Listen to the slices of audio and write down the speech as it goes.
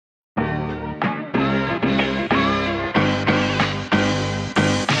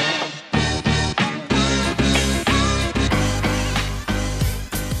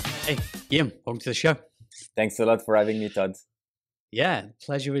Guillaume, welcome to the show. Thanks a lot for having me, Todd. Yeah,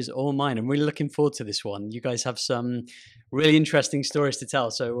 pleasure is all mine. I'm really looking forward to this one. You guys have some really interesting stories to tell,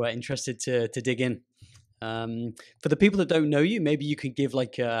 so interested to dig in. For the people that don't know you, maybe you could give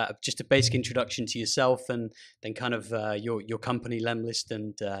like just a basic introduction to yourself, and then kind of your company Lemlist,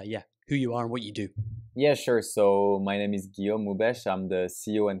 and yeah, who you are and what you do. Yeah, sure. So my name is Guillaume Moubeche. I'm the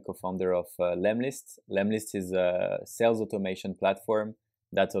CEO and co-founder of Lemlist. Lemlist is a sales automation platform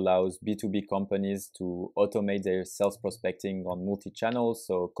that allows B2B companies to automate their sales prospecting on multi-channels,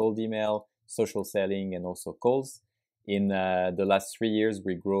 so cold email, social selling, and also calls. In the last 3 years,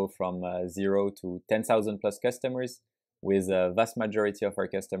 we grow from 0 to 10,000 plus customers, with a vast majority of our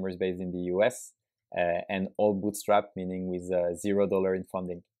customers based in the US, and all bootstrap, meaning with $0 in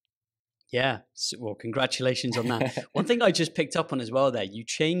funding. Yeah, well, congratulations on that. One thing I just picked up on as well there, you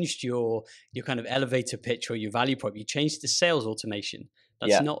changed your kind of elevator pitch or your value prop. You changed to sales automation.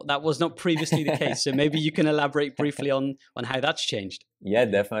 Yeah. That was not previously the case. So maybe you can elaborate briefly on how that's changed. Yeah,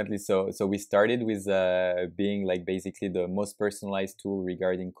 definitely. So we started with being like basically the most personalized tool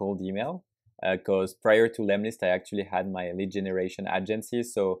regarding cold email. Because prior to Lemlist, I actually had my lead generation agency.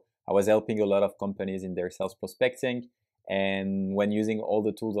 So I was helping a lot of companies in their sales prospecting. And when using all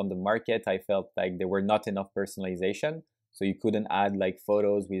the tools on the market, I felt like there were not enough personalization. So you couldn't add like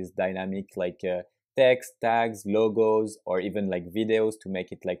photos with dynamic like text, tags, logos, or even like videos to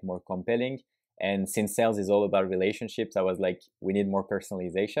make it like more compelling. And since sales is all about relationships, I was like, we need more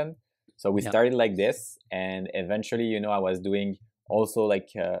personalization. So we started like this, and eventually, I was doing also like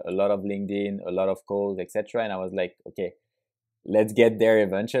a lot of LinkedIn, a lot of calls, etc. And I was like, okay, let's get there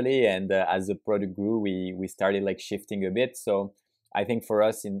eventually. And as the product grew, we started like shifting a bit. So I think for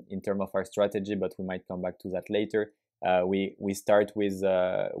us in terms of our strategy, but we might come back to that later, we start with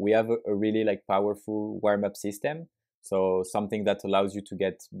we have a really like powerful warm-up system. So something that allows you to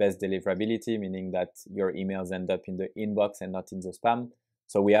get best deliverability, meaning that your emails end up in the inbox and not in the spam.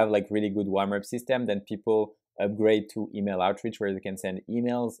 So we have like really good warm-up system. Then people upgrade to email outreach, where they can send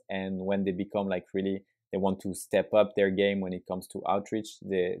emails, and when they become like really, they want to step up their game when it comes to outreach,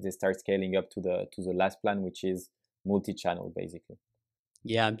 they start scaling up to the last plan, which is multi-channel basically.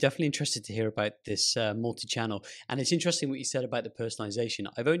 Yeah, I'm definitely interested to hear about this multi-channel. And it's interesting what you said about the personalization.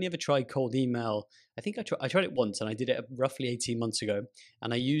 I've only ever tried cold email. I think I tried it once, and I did it roughly 18 months ago.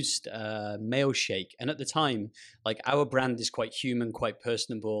 And I used Mailshake. And at the time, like, our brand is quite human, quite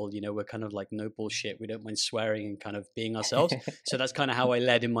personable. We're kind of like no bullshit. We don't mind swearing and kind of being ourselves. So that's kind of how I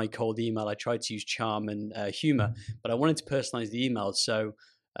led in my cold email. I tried to use charm and humor, but I wanted to personalize the email. So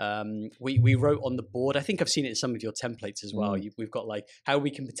we wrote on the board. I think I've seen it in some of your templates as well. We've got like how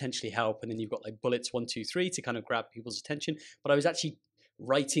we can potentially help, and then you've got like bullets 1, 2, 3 to kind of grab people's attention. But I was actually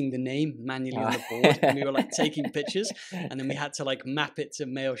writing the name manually on the board, and we were like taking pictures, and then we had to like map it to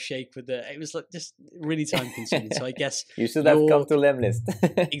Mailshake with it was like just really time consuming. So I guess you should have come to Lemlist.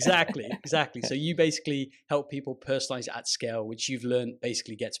 Exactly. So you basically help people personalize at scale, which you've learned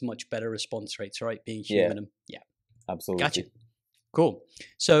basically gets much better response rates, right? Being human. Yeah, absolutely. Gotcha. Cool.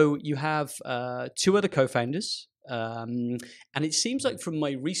 So you have 2 other co-founders, and it seems like from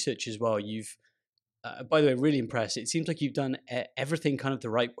my research as well, you've, by the way, really impressed. It seems like you've done everything kind of the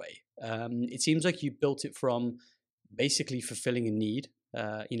right way. It seems like you built it from basically fulfilling a need,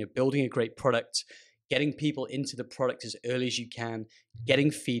 building a great product, getting people into the product as early as you can,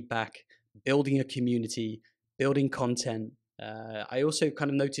 getting feedback, building a community, building content. I also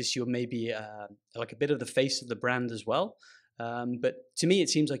kind of noticed you're maybe like a bit of the face of the brand as well. But to me, it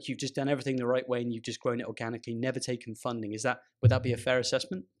seems like you've just done everything the right way, and you've just grown it organically, never taken funding. Would that be a fair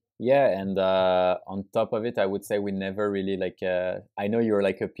assessment? Yeah, and on top of it, I would say we never really like. I know you're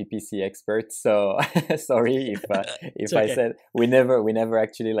like a PPC expert, so sorry if okay. I said we never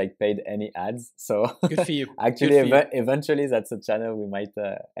actually like paid any ads. So good for you. Actually, eventually that's a channel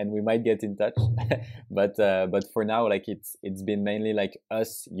we might get in touch. but for now, like it's been mainly like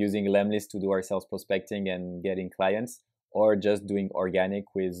us using Lemlist to do our sales prospecting and getting clients, or just doing organic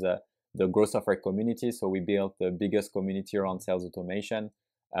with the growth of our community. So we built the biggest community around sales automation.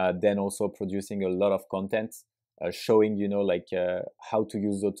 Then also producing a lot of content, showing, how to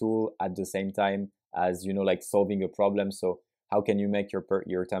use the tool at the same time as, like solving a problem. So how can you make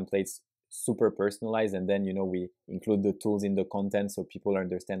your templates super personalized? And then, we include the tools in the content so people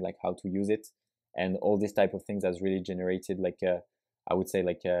understand like how to use it. And all these type of things has really generated like I would say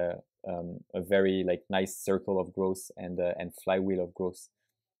like a very like nice circle of growth and flywheel of growth.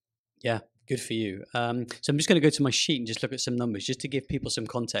 Yeah, Good for you. So I'm just going to go to my sheet and just look at some numbers just to give people some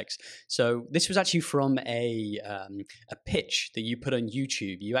context. So this was actually from a pitch that you put on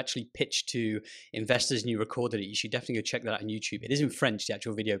YouTube. You actually pitched to investors and you recorded it. You should definitely go check that out on YouTube. It is in French, the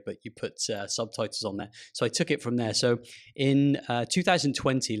actual video, but you put subtitles on there. So I took it from there. So in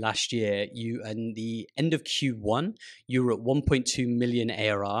 2020, last year, you and the end of Q1, you were at 1.2 million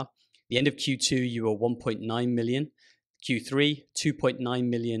ARR. The end of Q2, you were 1.9 million. Q3, 2.9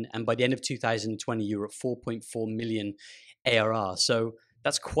 million. And by the end of 2020, you were at 4.4 million ARR. So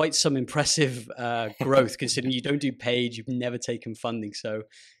that's quite some impressive growth considering you don't do paid, you've never taken funding. So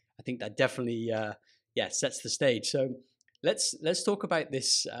I think that definitely, sets the stage. So let's talk about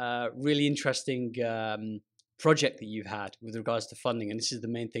this really interesting project that you've had with regards to funding. And this is the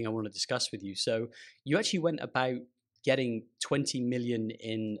main thing I want to discuss with you. So you actually went about getting 20 million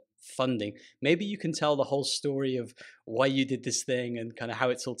in funding. Maybe you can tell the whole story of why you did this thing and kind of how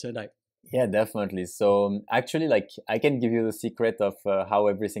it's all turned out. Yeah, definitely. So actually, like I can give you the secret of how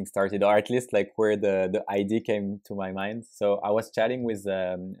everything started, or at least like where the idea came to my mind. So I was chatting with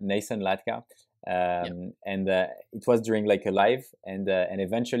Nathan Latka, and it was during like a live, and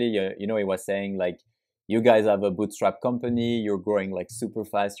eventually, he was saying like, you guys have a bootstrap company, you're growing like super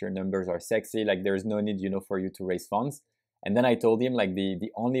fast, your numbers are sexy, like there's no need, for you to raise funds. And then I told him like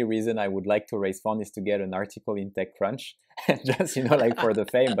the only reason I would like to raise funds is to get an article in TechCrunch, just like for the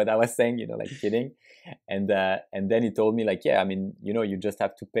fame. But I was saying, like kidding. And then he told me like, yeah, I mean, you just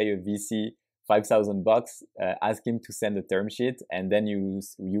have to pay a VC $5,000, ask him to send a term sheet, and then you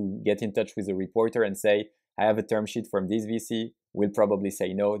get in touch with a reporter and say, I have a term sheet from this VC. We'll probably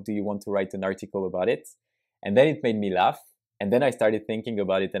say no. Do you want to write an article about it? And then it made me laugh. And then I started thinking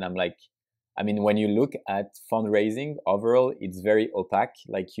about it, and I'm like, I mean, when you look at fundraising overall, it's very opaque.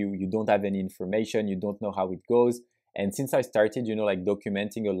 Like you don't have any information, you don't know how it goes. And since I started, like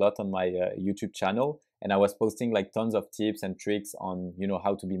documenting a lot on my YouTube channel, and I was posting like tons of tips and tricks on,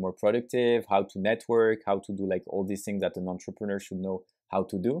 how to be more productive, how to network, how to do like all these things that an entrepreneur should know how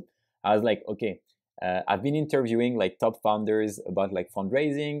to do. I was like, okay, I've been interviewing like top founders about like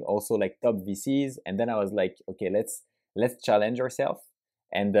fundraising, also like top VCs. And then I was like, okay, let's challenge ourselves.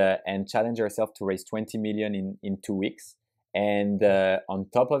 And challenge ourselves to raise 20 million in 2 weeks. And on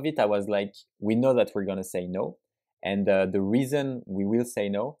top of it, I was like, we know that we're going to say no. And the reason we will say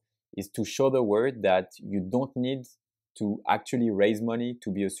no is to show the world that you don't need to actually raise money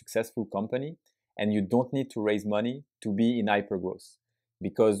to be a successful company. And you don't need to raise money to be in hypergrowth.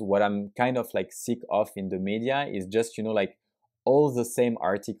 Because what I'm kind of like sick of in the media is just, like all the same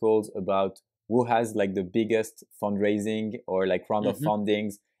articles about who has like the biggest fundraising or like round of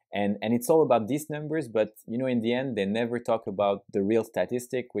fundings. And it's all about these numbers. But, in the end, they never talk about the real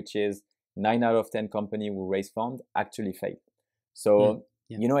statistic, which is 9 out of 10 companies who raise funds actually fail. So,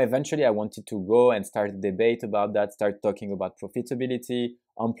 eventually I wanted to go and start a debate about that, start talking about profitability,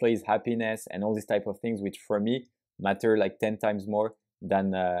 employees' happiness, and all these type of things, which for me matter like 10 times more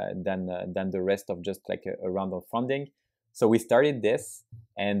than the rest of just like a round of funding. So we started this,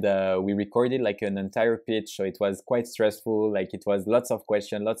 and we recorded like an entire pitch. So it was quite stressful. Like it was lots of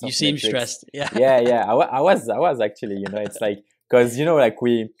questions, lots of You seem metrics. stressed. Yeah. Yeah. I was actually, it's like, cause like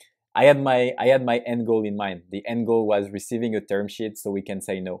I had my end goal in mind. The end goal was receiving a term sheet so we can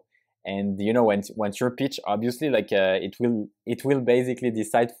say no. And once your pitch, obviously like it will basically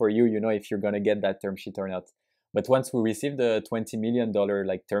decide for you, if you're going to get that term sheet or not. But once we received the $20 million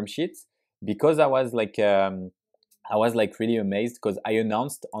like term sheet, because I was like really amazed, because I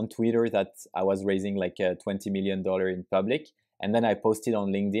announced on Twitter that I was raising like $20 million in public. And then I posted on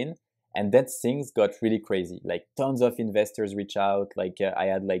LinkedIn, and that things got really crazy. Like tons of investors reach out. Like I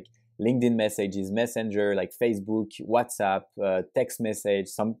had like LinkedIn messages, Messenger, like Facebook, WhatsApp, text message,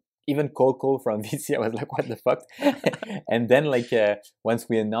 some even cold call from VC. I was like, what the fuck? And then like once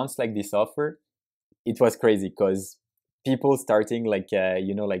we announced like this offer, it was crazy, because people starting like,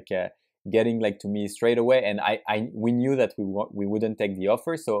 getting like to me straight away. And we knew that we wouldn't take the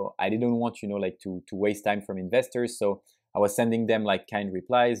offer. So I didn't want, like to waste time from investors. So I was sending them like kind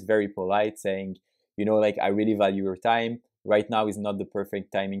replies, very polite, saying, like I really value your time. Right now is not the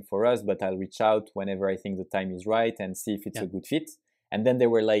perfect timing for us, but I'll reach out whenever I think the time is right and see if it's a good fit. And then they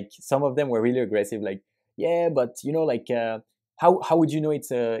were like, some of them were really aggressive, like, yeah, but like, how would you know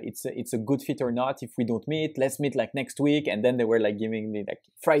it's a good fit or not if we don't meet? Let's meet like next week. And then they were like giving me like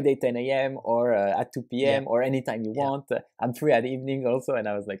Friday 10 a.m. or at 2 p.m. or anytime you want. I'm free at evening also. And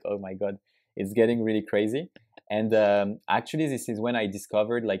I was like, oh my God, it's getting really crazy. And actually, this is when I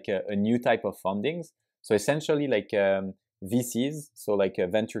discovered like a new type of fundings. So essentially like VCs, so like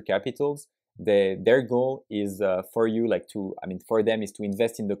venture capitals, their goal is for you like to, I mean, for them is to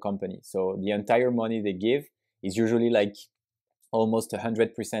invest in the company. So the entire money they give is usually like almost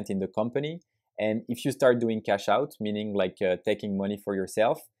 100% in the company. And if you start doing cash out, meaning like taking money for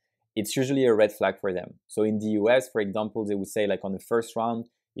yourself, it's usually a red flag for them. So in the US, for example, they would say like on the first round,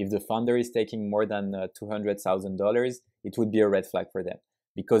 if the founder is taking more than $200,000, it would be a red flag for them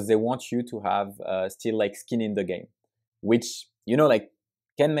because they want you to have still like skin in the game, which, you know, like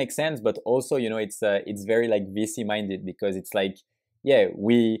can make sense, but also, you know, it's very like VC minded because it's like, yeah,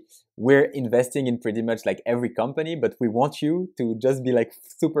 we're investing in pretty much like every company, but we want you to just be like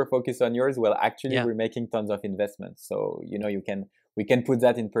super focused on yours. Well, actually, we're making tons of investments, so you know, we can put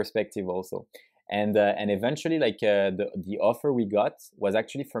that in perspective also. And eventually, like the offer we got was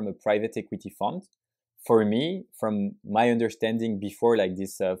actually from a private equity fund. For me, from my understanding before like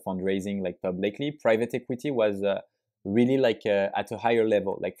this fundraising like publicly, private equity was really like at a higher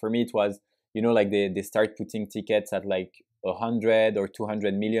level. Like for me, it was, you know, like they start putting tickets at like 100 or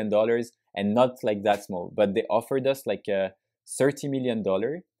 200 million dollars, and not like that small, but they offered us like $30 million.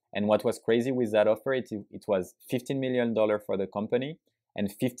 And what was crazy with that offer, it was $15 million for the company and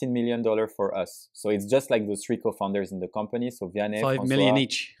 $15 million for us. So it's just like the three co-founders in the company. So Vianney, 5 Francois, million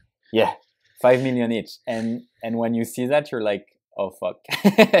each. Yeah, 5 million each. And when you see that, you're like, oh fuck.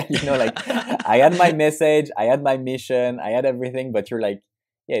 You know, like I had my message, I had my mission, I had everything, but you're like,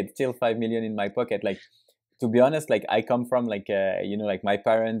 yeah, it's still 5 million in my pocket. Like, to be honest, like I come from like you know, like my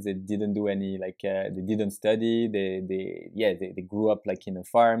parents, they didn't do any like they didn't study, they grew up like in a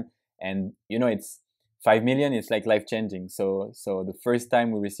farm, and you know, it's 5 million, it's like life changing. So the first time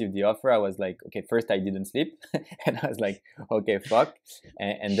we received the offer, I was like, okay, first I didn't sleep and I was like, okay, fuck.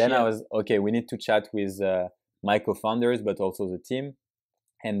 And then I was, okay, we need to chat with my co-founders but also the team,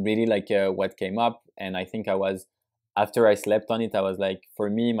 and really like what came up. And I think after I slept on it, I was like, for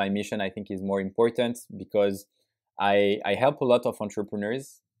me, my mission, I think, is more important because I help a lot of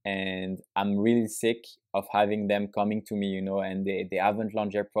entrepreneurs, and I'm really sick of having them coming to me, you know, and they haven't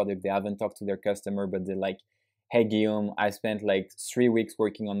launched their product, they haven't talked to their customer, but they're like, hey, Guillaume, I spent like 3 weeks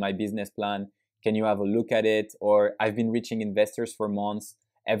working on my business plan. Can you have a look at it? Or I've been reaching investors for months.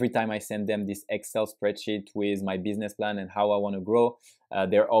 Every time I send them this Excel spreadsheet with my business plan and how I want to grow,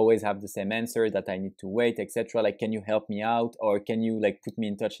 they always have the same answer, that I need to wait, etc. Like, can you help me out, or can you like put me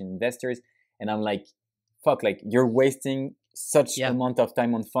in touch with investors? And I'm like, fuck, like you're wasting such amount of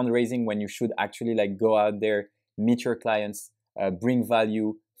time on fundraising when you should actually like go out there, meet your clients, bring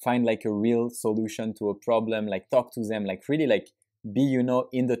value, find like a real solution to a problem, like talk to them, like really like be, you know,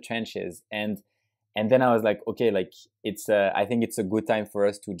 in the trenches. And then I was like, okay, like it's I think it's a good time for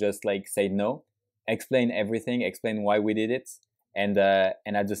us to just like say no, explain everything, explain why we did it, and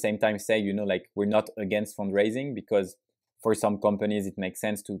at the same time say, you know, like we're not against fundraising, because for some companies it makes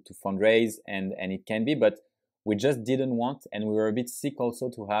sense to fundraise, and it can be, but we just didn't want, and we were a bit sick also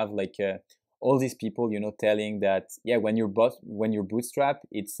to have like all these people, you know, telling that, yeah, when you're bootstrap,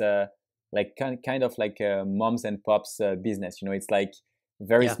 it's like kind of like a moms and pops business, you know, it's like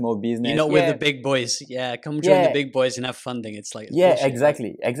very small business. You're not with the big boys. Yeah, come join the big boys and have funding. It's like, it's bullshit,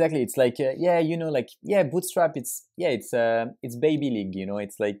 exactly. It's like you know, like bootstrap. It's baby league. You know,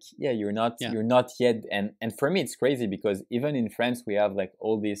 it's like you're not yet. And for me, it's crazy because even in France, we have like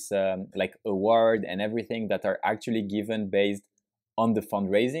all this like award and everything that are actually given based on the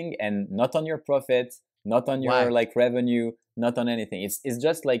fundraising and not on your profit, not on your like revenue, not on anything. It's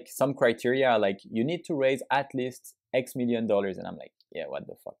just like some criteria, like you need to raise at least X million dollars, and I'm like, yeah, what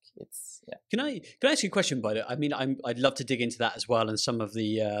the fuck? It's Can I ask you a question about it? I mean, I'd love to dig into that as well, and some of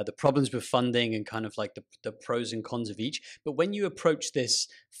the problems with funding and kind of like the pros and cons of each. But when you approach this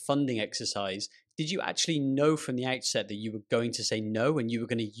funding exercise, did you actually know from the outset that you were going to say no and you were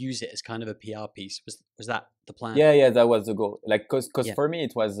going to use it as kind of a PR piece? Was that the plan? Yeah, that was the goal. Like, cause for me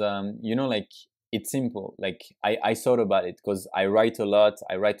it was you know, like it's simple. Like I thought about it because I write a lot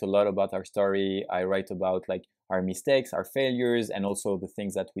about our story. I write about like our mistakes, our failures, and also the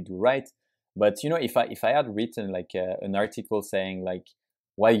things that we do right. But you know, if I had written like an article saying like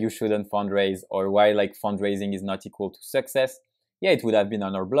why you shouldn't fundraise, or why like fundraising is not equal to success, yeah, it would have been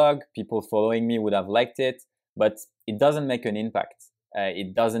on our blog. People following me would have liked it, but it doesn't make an impact.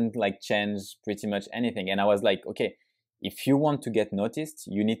 It doesn't like change pretty much anything. And I was like, okay, if you want to get noticed,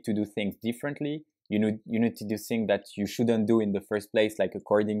 you need to do things differently. You need to do things that you shouldn't do in the first place, like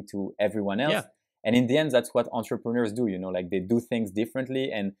according to everyone else. And in the end, that's what entrepreneurs do, you know, like they do things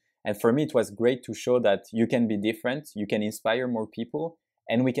differently. And for me, it was great to show that you can be different, you can inspire more people,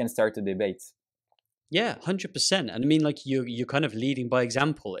 and we can start a debate. Yeah, 100%. And I mean, like you're kind of leading by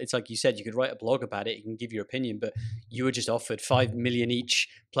example. It's like you said, you could write a blog about it, you can give your opinion, but you were just offered 5 million each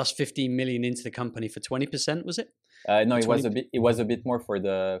plus 15 million into the company for 20%, was it? No, Or it was 20? a bit. It was a bit more for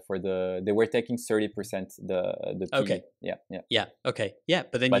the. They were taking 30% the PE. Okay. Yeah, yeah. Yeah. Okay. Yeah.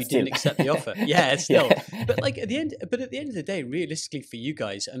 But then But you still, didn't accept the offer. Yeah. yeah, Still. But like at the end of the day, realistically for you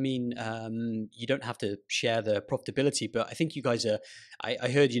guys, I mean, you don't have to share the profitability, but I think you guys are. I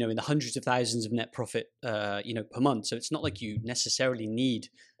heard in the hundreds of thousands of net profit, per month. So it's not like you necessarily need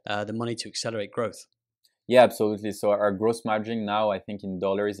the money to accelerate growth. yeah, absolutely. So our gross margin now, I think in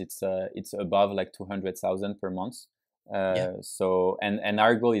dollars, it's above like 200,000 per month. Yeah. So and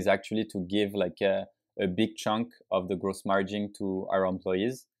our goal is actually to give like a big chunk of the gross margin to our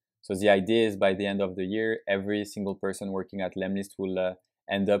employees. So the idea is by the end of the year, every single person working at Lemlist will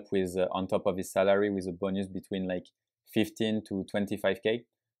end up with on top of his salary with a bonus between like 15 to 25K.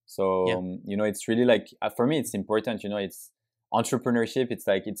 So Yeah. it's really like for me, it's important. It's entrepreneurship. It's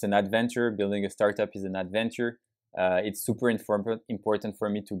like it's an adventure. Building a startup is an adventure. It's super important for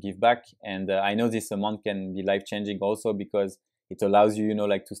me to give back, and I know this amount can be life changing also because it allows you,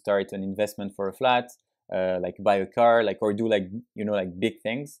 like to start an investment for a flat, like buy a car, like or do like like big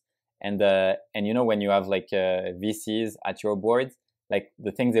things, and when you have like VCs at your board, like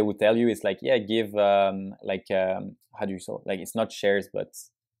the things they would tell you is like yeah, give how do you so like it's not shares but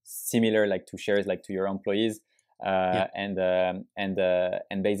similar like to shares like to your employees Yeah.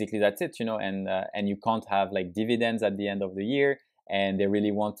 and basically that's it, and you can't have like dividends at the end of the year, and they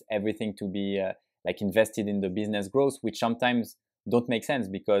really want everything to be like invested in the business growth, which sometimes don't make sense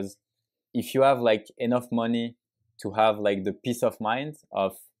because if you have like enough money to have like the peace of mind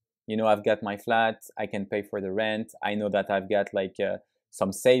of I've got my flat, I can pay for the rent, I know that I've got like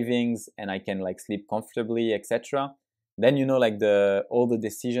some savings and I can like sleep comfortably, etc., then like the all the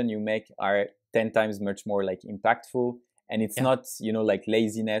decision you make are 10 times much more like impactful, and it's Yeah. not like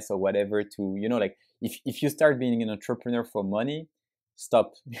laziness or whatever to like if you start being an entrepreneur for money,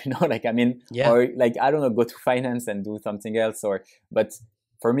 stop. Like I mean, Yeah. or like I don't know, go to finance and do something else, or but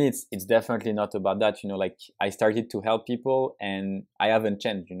for me it's definitely not about that. Like I started to help people and I haven't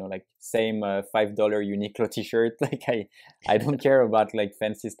changed. Like same $5 Uniqlo t-shirt. Like I don't care about like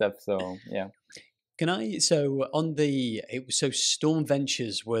fancy stuff, so yeah. Can I? So on the it was so Storm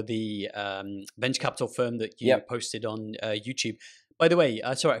Ventures were the venture capital firm that you Yep. posted on YouTube. By the way,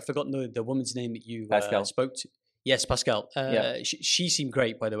 sorry, I've forgotten the woman's name that you Pascal. spoke to. Yes, Pascal. Yeah. She seemed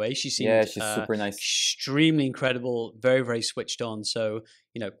great, by the way. She Yeah, seemed she's super nice. extremely incredible, very, very switched on. So,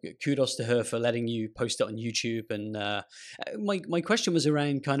 kudos to her for letting you post it on YouTube. And my question was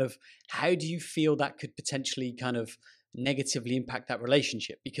around kind of how do you feel that could potentially kind of negatively impact that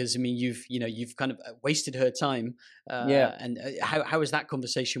relationship? Because I mean, you've kind of wasted her time. Yeah. And how was that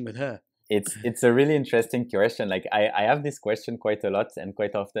conversation with her? It's a really interesting question. Like I have this question quite a lot and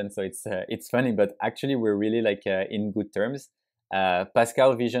quite often, so it's funny, but actually we're really like in good terms.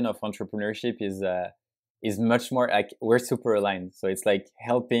 Pascal vision of entrepreneurship is much more like we're super aligned. So it's like Yeah.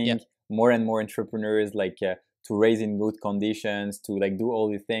 helping more and more entrepreneurs like to raise in good conditions, to like do all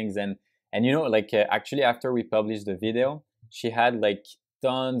these things, and like actually after we published the video, she had like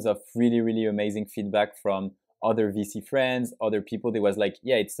tons of really really amazing feedback from other VC friends, other people. They was like,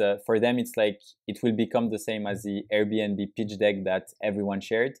 yeah, it's for them, it's like it will become the same as the Airbnb pitch deck that everyone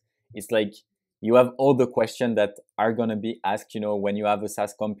shared. It's like you have all the questions that are gonna be asked, when you have a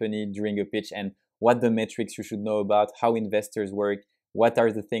SaaS company during a pitch, and what the metrics you should know about, how investors work, what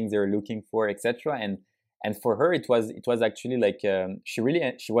are the things they're looking for, etc. And for her, it was actually like she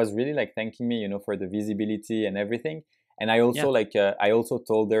was really like thanking me, for the visibility and everything. And I Yeah. also like I also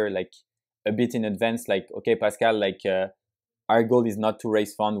told her like a bit in advance, like, okay, Pascal, like our goal is not to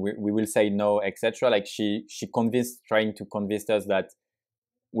raise fund. We will say no, etc. Like trying to convince us that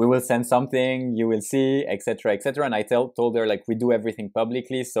we will send something, you will see, etc., etc. And I told her like we do everything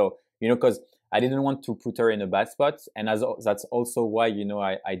publicly, so because I didn't want to put her in a bad spot, and that's also why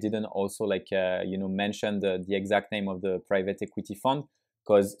I didn't also like mention the exact name of the private equity fund,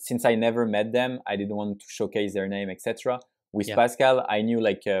 because since I never met them, I didn't want to showcase their name, etc. With Yeah. Pascal, I knew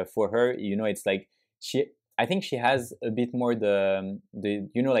like for her, it's like she. I think she has a bit more the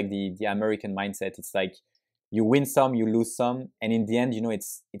like the American mindset. It's like you win some, you lose some, and in the end,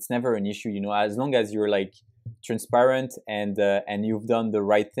 it's never an issue. As long as you're like transparent and you've done the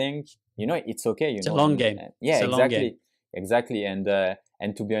right thing, it's okay. It's a long game. Yeah, It's a long game. exactly. And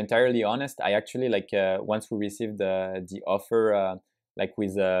to be entirely honest, I actually like once we received the offer, like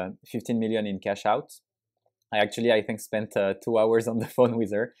with 15 million in cash out, I think spent 2 hours on the phone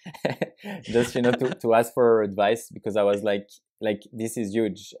with her, just to ask for her advice, because I was like, like this is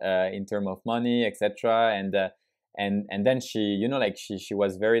huge in terms of money, etc. And then she, you know, like she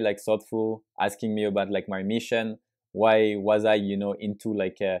was very like thoughtful, asking me about like my mission. Why was I, you know, into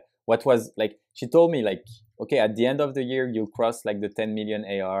like what was like, she told me like, okay, at the end of the year you'll cross like the 10 million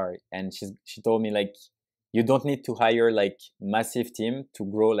AR, and she told me like, you don't need to hire like massive team to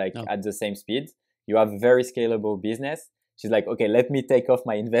grow like No. at the same speed. You have very scalable business. She's like, okay, let me take off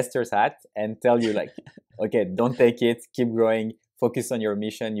my investor's hat and tell you like, okay, don't take it, keep growing, focus on your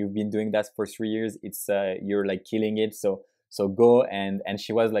mission. You've been doing that for 3 years. It's you're like killing it. So go. And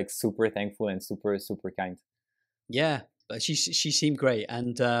she was like super thankful and super kind. Yeah, but she seemed great,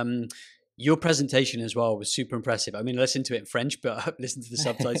 and your presentation as well was super impressive. I mean, I listened to it in French, but I listened to the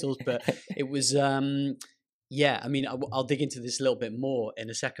subtitles. But it was, yeah. I mean, I'll dig into this a little bit more in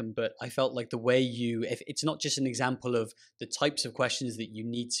a second. But I felt like the way if it's not just an example of the types of questions that you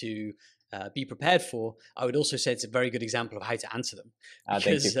need to be prepared for, I would also say it's a very good example of how to answer them,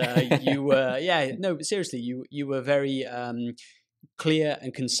 because Thank you. you were, yeah, no, but seriously, you were very clear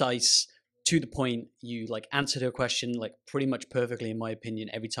and concise, to the point. You like answered her question like pretty much perfectly, in my opinion.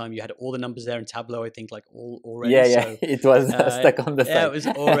 Every time you had all the numbers there in Tableau, I think like already. Yeah, So it was stuck on the side. yeah, it was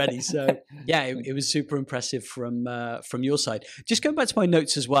already. So yeah, it was super impressive from your side. Just going back to my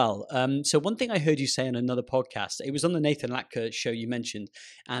notes as well. So one thing I heard you say on another podcast, it was on the Nathan Latka show you mentioned,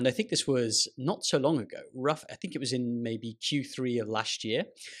 and I think this was not so long ago. I think it was in maybe Q3 of last year,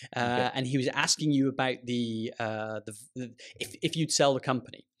 Okay. and he was asking you about if you'd sell the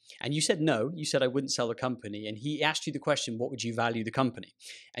company. And you said no. You said I wouldn't sell the company. And he asked you the question, what would you value the company?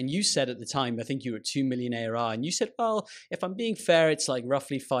 And you said at the time, I think you were at 2 million ARR. And you said, well, if I'm being fair, it's like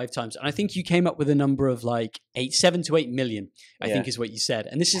roughly 5 times. And I think you came up with a number of like 7 to 8 million, I think is what you said.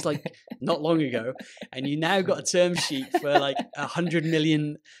 And this is like not long ago. And you now got a term sheet for like 100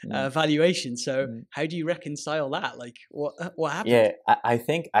 million valuation. So how do you reconcile that? Like what happened? Yeah, I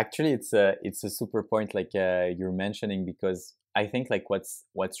think actually it's a super point like you're mentioning, because I think like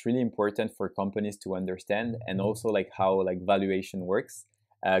what's really important for companies to understand, and also like how like valuation works,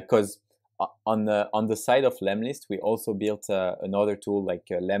 because on the side of Lemlist, we also built another tool like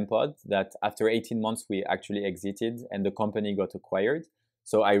Lempod, that after 18 months we actually exited and the company got acquired.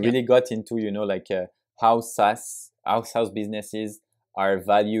 So I really got into, you know, like how SaaS businesses are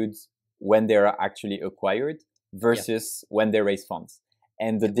valued when they are actually acquired versus when they raise funds.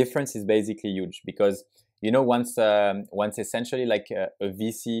 And the difference is basically huge, because you know, once essentially like a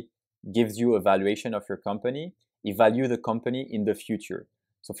VC gives you a valuation of your company, you value the company in the future.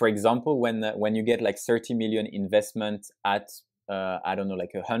 So for example, when you get like 30 million investment at I don't know,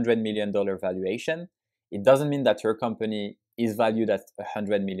 like $100 million valuation, it doesn't mean that your company is valued at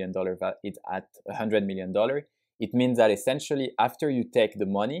 $100 million. It's at $100 million. It means that essentially after you take the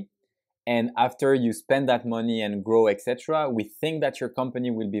money, and after you spend that money and grow, etc., we think that your company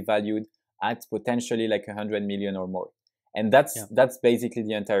will be valued at potentially like 100 million or more. And that's basically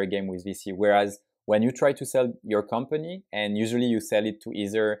the entire game with VC. Whereas when you try to sell your company, and usually you sell it to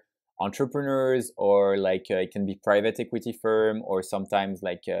either entrepreneurs or like it can be private equity firm, or sometimes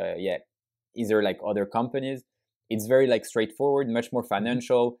like either like other companies, it's very like straightforward, much more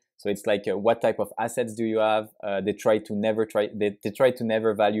financial. So it's like what type of assets do you have? They try to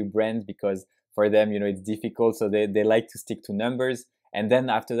never value brand, because for them, you know, it's difficult. So they like to stick to numbers. And then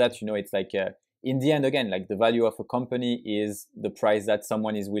after that, you know, it's like in the end, again, like the value of a company is the price that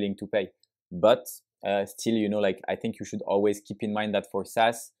someone is willing to pay. But still, you know, like I think you should always keep in mind that for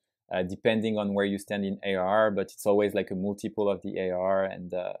SaaS, depending on where you stand in ARR, but it's always like a multiple of the ARR,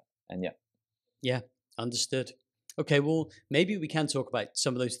 and yeah. Yeah, understood. Okay, well, maybe we can talk about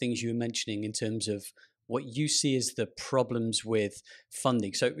some of those things you were mentioning in terms of what you see as the problems with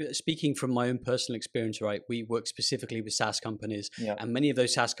funding. So speaking from my own personal experience, right, we work specifically with SaaS companies, and many of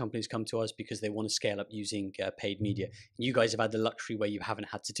those SaaS companies come to us because they want to scale up using paid media. You guys have had the luxury where you haven't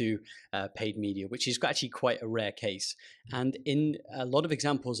had to do paid media, which is actually quite a rare case. And in a lot of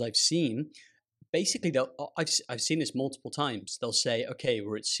examples I've seen, basically I've seen this multiple times. They'll say, okay,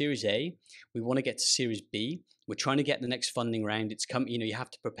 we're at Series A, we want to get to Series B, we're trying to get the next funding round. It's come, you know, you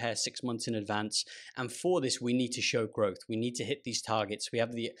have to prepare 6 months in advance, and for this we need to show growth. We need to hit these targets. We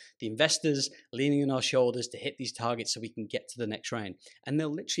have the investors leaning on our shoulders to hit these targets so we can get to the next round. And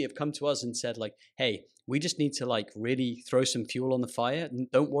they'll literally have come to us and said like, hey, we just need to like really throw some fuel on the fire.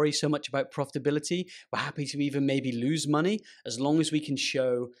 Don't worry so much about profitability. We're happy to even maybe lose money as long as we can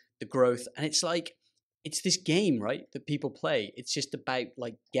show the growth. And it's like, it's this game, right, that people play. It's just about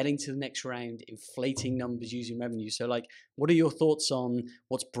like getting to the next round, inflating numbers using revenue. So like, what are your thoughts on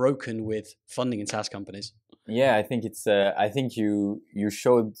what's broken with funding in SaaS companies? Yeah, I think it's I think you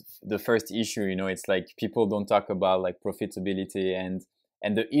showed the first issue, it's like people don't talk about like profitability,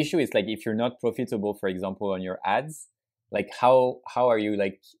 and the issue is like if you're not profitable, for example, on your ads, like how are you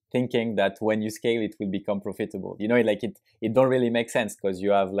like thinking that when you scale it will become profitable? Like it don't really make sense because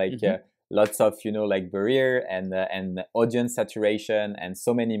you have like lots of like barrier and audience saturation and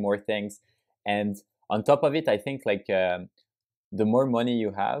so many more things. And on top of it, I think like the more money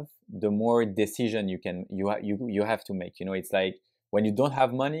you have, the more decision you have to make. It's like when you don't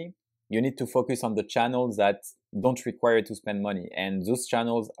have money, you need to focus on the channels that don't require to spend money, and those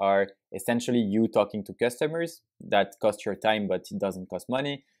channels are essentially you talking to customers that cost your time, but it doesn't cost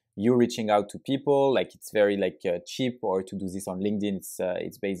money. You reaching out to people, like it's very like cheap, or to do this on LinkedIn,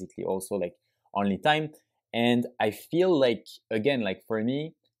 it's basically also like only time. And I feel like, again, like for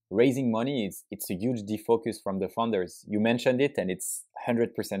me, raising money it's a huge defocus from the founders. You mentioned it, and it's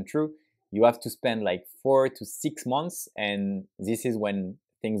 100% true. You have to spend like 4 to 6 months, and this is when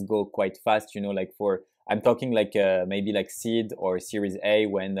things go quite fast. Like for I'm talking like maybe like seed or Series A,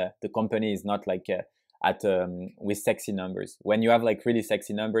 when the company is not like at with sexy numbers. When you have like really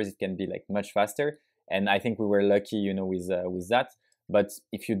sexy numbers, it can be like much faster. And I think we were lucky, with that. But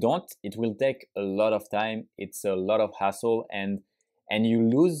if you don't, it will take a lot of time. It's a lot of hassle, and you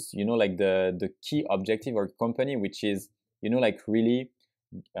lose, like the key objective or company, which is, like really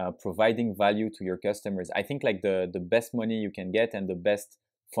providing value to your customers. I think like the best money you can get and the best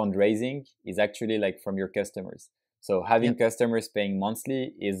fundraising is actually like from your customers. So having customers paying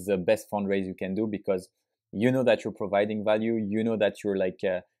monthly is the best fundraise you can do, because that you're providing value, that you're like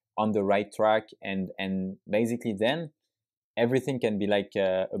on the right track, and basically then everything can be like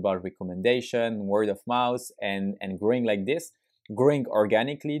about recommendation, word of mouth, and growing like this. Growing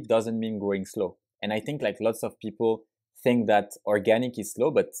organically doesn't mean growing slow. And I think like lots of people think that organic is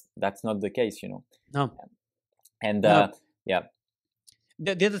slow, but that's not the case, No. And No. yeah.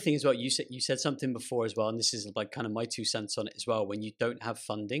 The other thing as well, you said something before as well, and this is like kind of my 2 cents on it as well. When you don't have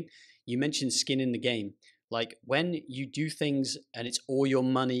funding, you mentioned skin in the game. Like when you do things and it's all your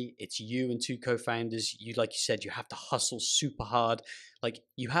money, it's you and 2 co-founders. Like you said, you have to hustle super hard. Like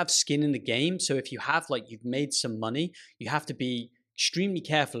you have skin in the game. So if you have like you've made some money, you have to be extremely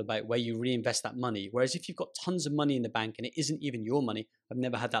careful about where you reinvest that money. Whereas if you've got tons of money in the bank and it isn't even your money, I've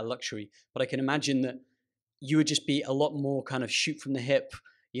never had that luxury, but I can imagine that you would just be a lot more kind of shoot from the hip,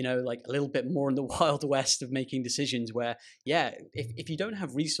 like a little bit more in the wild west of making decisions where, if you don't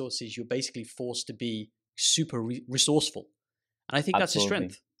have resources, you're basically forced to be super resourceful. And I think that's a Absolutely.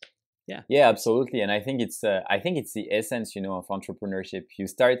 strength. Yeah. Yeah, absolutely. And I think it's the essence, of entrepreneurship. You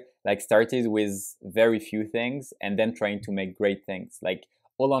started with very few things and then trying to make great things. Like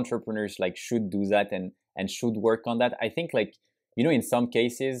all entrepreneurs like should do that and should work on that. I think like, in some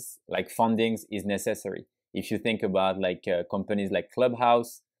cases, like funding is necessary. If you think about like companies like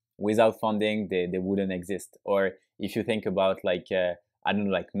Clubhouse, without funding, they wouldn't exist. Or if you think about like, I don't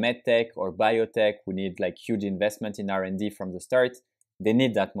know, like medtech or biotech, who need like huge investment in R&D from the start, they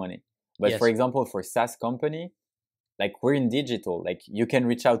need that money. But for example, for SaaS company, like we're in digital, like you can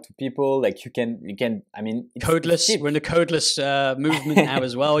reach out to people, like you can, I mean, it's codeless. cheap. We're in a codeless movement now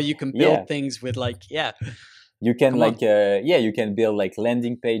as well. You can build things with like, you can you can build like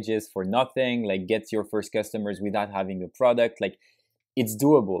landing pages for nothing, like get your first customers without having a product. Like it's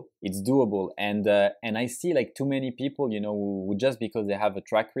doable. And I see like too many people, who just because they have a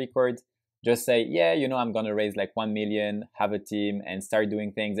track record, just say, I'm going to raise like 1 million, have a team and start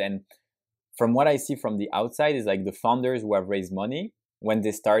doing things. And from what I see from the outside is like the founders who have raised money, when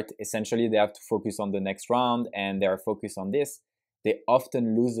they start, essentially they have to focus on the next round and they are focused on this. They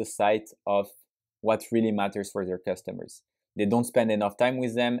often lose the sight of what really matters for their customers. They don't spend enough time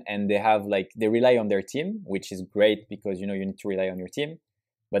with them, and they rely on their team, which is great because you need to rely on your team.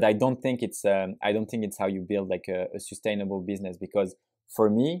 But I don't think it's how you build like a sustainable business. Because for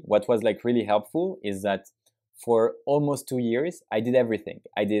me, what was like really helpful is that for almost 2 years, I did everything.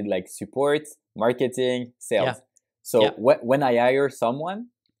 I did like support, marketing, sales. So when I hire someone,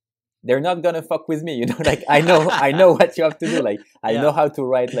 they're not gonna fuck with me, like I know what you have to do. Like I know how to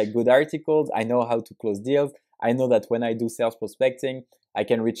write like good articles. I know how to close deals. I know that when I do sales prospecting, I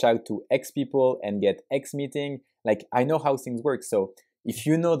can reach out to X people and get X meeting. Like I know how things work. So if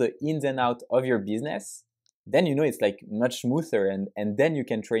you know the ins and outs of your business, then it's like much smoother, and then you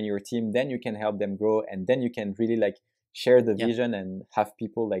can train your team, then you can help them grow, and then you can really like share the vision and have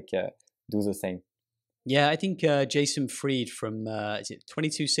people like do the same. Yeah, I think Jason Fried from is it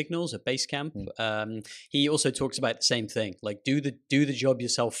 22 Signals at Basecamp? He also talks about the same thing. Like do the job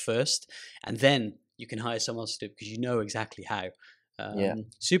yourself first, and then you can hire someone else to do it because you know exactly how.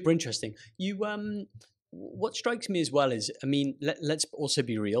 Super interesting. You what strikes me as well is, I mean, let's also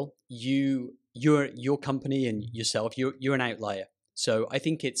be real. Your company and yourself, you're an outlier. So I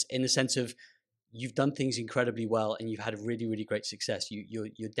think it's in the sense of you've done things incredibly well and you've had really, really great success.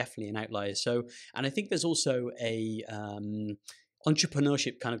 You're definitely an outlier. So, and I think there's also a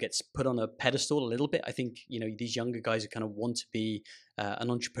entrepreneurship kind of gets put on a pedestal a little bit. I think, you know, these younger guys who kind of want to be an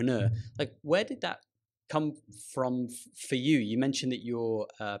entrepreneur. Like, where did that come from for you? You mentioned that your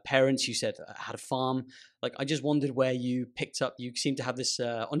parents, you said, had a farm. Like, I just wondered where you picked up. You seem to have this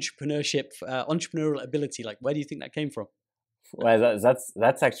entrepreneurial ability. Like, where do you think that came from? Well,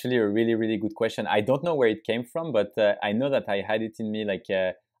 that's actually a really, really good question. I don't know where it came from, but I know that I had it in me. Like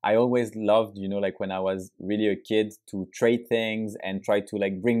I always loved, you know, like when I was really a kid, to trade things and try to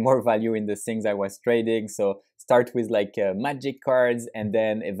like bring more value in the things I was trading. So start with like magic cards and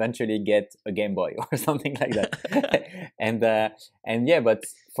then eventually get a Game Boy or something like that. And yeah, but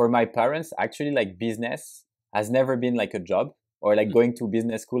for my parents, actually, like business has never been like a job, or like going to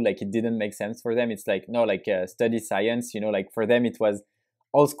business school. Like it didn't make sense for them. It's like, no, like study science, you know, like for them it was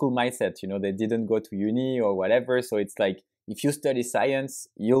old school mindset, you know, they didn't go to uni or whatever. So it's like, if you study science,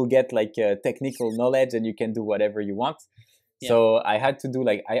 you'll get like technical knowledge and you can do whatever you want. Yeah. So I had to do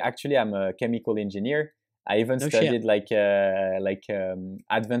like, I'm a chemical engineer. I even studied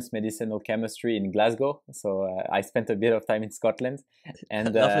advanced medicinal chemistry in Glasgow. So I spent a bit of time in Scotland,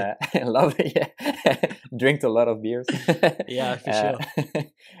 and lovely, yeah. Drank a lot of beers. Yeah, for sure.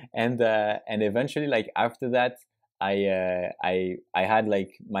 And eventually, like after that, I had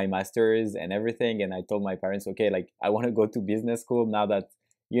like my master's and everything, and I told my parents, okay, like I want to go to business school now that,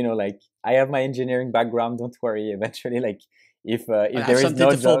 you know, like I have my engineering background. Don't worry, eventually, like if there is no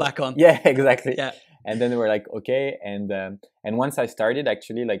to job, fall back on. yeah, exactly. Yeah. And then they were like, okay, and once I started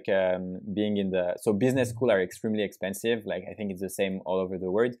actually like being in so business school are extremely expensive. Like I think it's the same all over the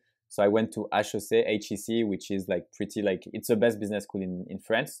world. So I went to HEC, which is like pretty, like it's the best business school in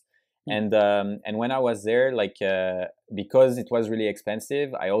France. And when I was there, like because it was really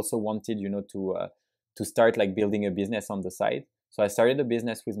expensive, I also wanted, you know, to start like building a business on the side. So I started a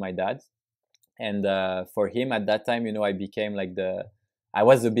business with my dad, and for him at that time, you know, I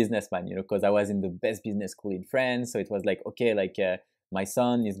was the businessman, you know, because I was in the best business school in France. So it was like, okay, like my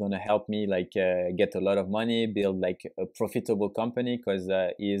son is gonna help me like get a lot of money, build like a profitable company, because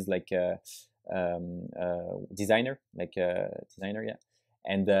he is like a designer, yeah.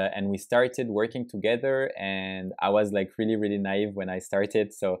 And we started working together, and I was like really, really naive when I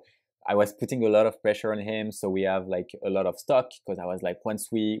started. So I was putting a lot of pressure on him. So we have like a lot of stock, because I was like, once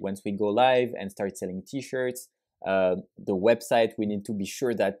we go live and start selling t-shirts, the website, we need to be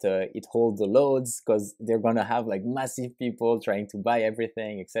sure that it holds the loads, because they're gonna have like massive people trying to buy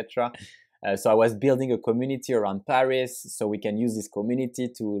everything, etc. So I was building a community around Paris, so we can use this community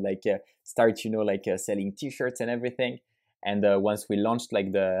to like start, you know, like selling t-shirts and everything. And once we launched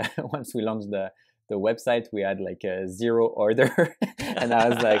like the website, we had like a 0 order. And I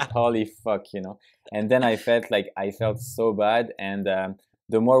was like, holy fuck, you know. And then I felt so bad. And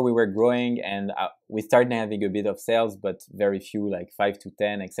the more we were growing, and we started having a bit of sales, but very few, like 5 to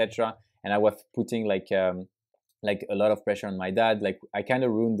 10, etc. And I was putting like a lot of pressure on my dad. Like I kind of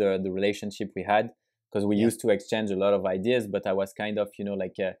ruined the relationship we had, because we used to exchange a lot of ideas, but I was kind of, you know,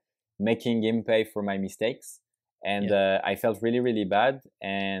 like making him pay for my mistakes. And I felt really, really bad.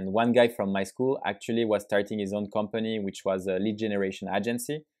 And one guy from my school actually was starting his own company, which was a lead generation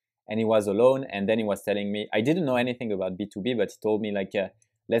agency. And he was alone. And then he was telling me, I didn't know anything about B2B, but he told me like,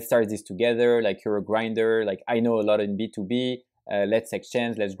 let's start this together. Like you're a grinder. Like I know a lot in B2B. Let's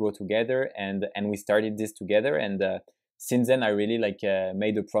exchange, let's grow together. And we started this together. And since then, I really like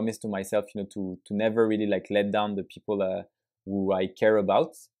made a promise to myself, you know, to never really like let down the people who I care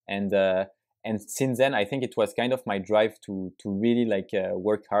about. And since then, I think it was kind of my drive to really like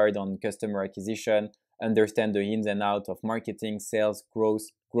work hard on customer acquisition, understand the ins and outs of marketing, sales,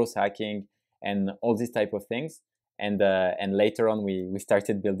 growth hacking, and all these type of things. And later on, we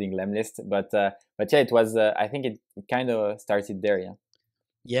started building Lemlist. But yeah, it was I think it kind of started there. Yeah.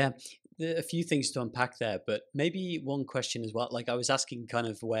 Yeah, a few things to unpack there, but maybe one question as well. Like I was asking, kind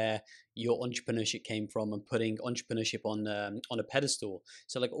of where your entrepreneurship came from and putting entrepreneurship on a pedestal.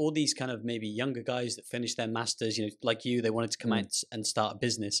 So like all these kind of maybe younger guys that finished their masters, you know, like you, they wanted to come out and start a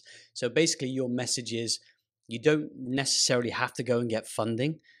business. So basically, your message is you don't necessarily have to go and get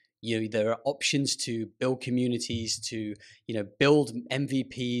funding. You know, there are options to build communities, to, you know, build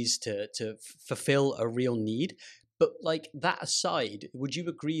MVPs, to fulfill a real need. But like that aside, would you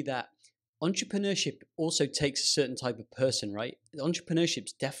agree that entrepreneurship also takes a certain type of person, right?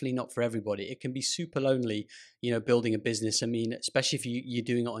 Entrepreneurship's definitely not for everybody. It can be super lonely, building a business. I mean, especially if you're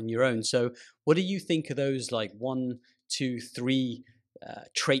doing it on your own. So what do you think of those like 1, 2, 3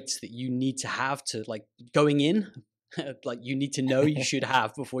 traits that you need to have to like going in, like you need to know you should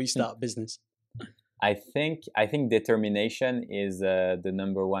have before you start a business? I think determination is the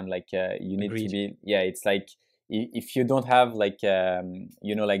number one. Like you need Agreed. to be. Yeah, it's like if you don't have like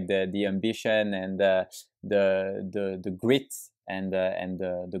like the ambition and the grit and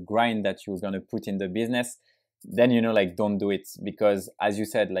the grind that you're gonna put in the business, then like don't do it, because as you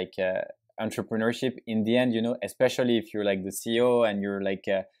said, like entrepreneurship in the end, especially if you're like the CEO and you're like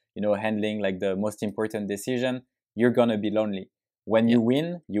handling like the most important decision, you're gonna be lonely. When Yeah. you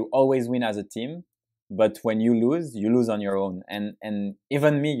win, you always win as a team, but when you lose on your own. And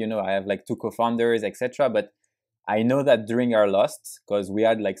even me, I have like 2 co-founders, etc. But I know that during our lost, because we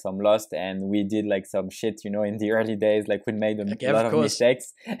had like some lost and we did like some shit, in the early days, like we made a Yeah, lot of of course.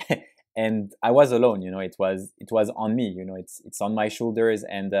 mistakes. And I was alone, it was on me, it's on my shoulders.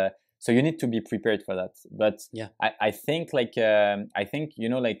 And so you need to be prepared for that. But Yeah. I think like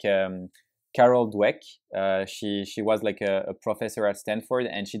Carol Dweck, she was like a professor at Stanford,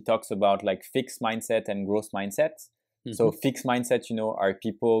 and she talks about like fixed mindset and growth mindset. So Hmm. fixed mindset, are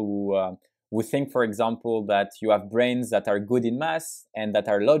people who think, for example, that you have brains that are good in math and that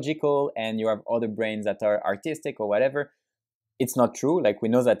are logical, and you have other brains that are artistic or whatever. It's not true. Like we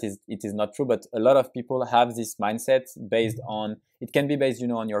know that it is not true, but a lot of people have this mindset based on, it can be based,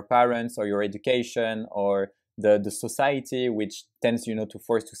 on your parents or your education or the society, which tends, to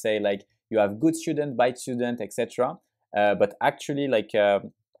force to say like you have good student, bad student, etc. But actually, like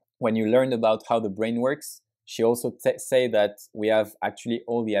when you learn about how the brain works, she also say that we have actually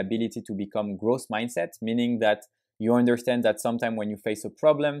all the ability to become growth mindset, meaning that you understand that sometime when you face a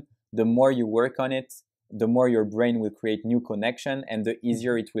problem, the more you work on it, the more your brain will create new connection and the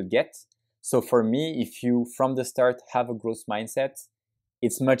easier it will get. So for me, if you from the start have a growth mindset,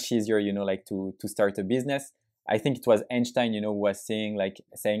 it's much easier, like to start a business. I think it was Einstein, who was saying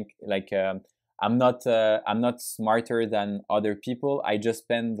I'm not smarter than other people. I just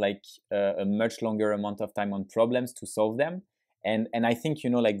spend like a much longer amount of time on problems to solve them. And I think,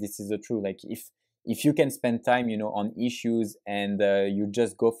 like this is the truth. Like if you can spend time, on issues and you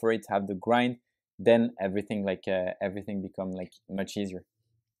just go for it, have the grind, then everything become like much easier.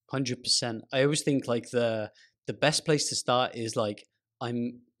 100%. I always think like the best place to start is like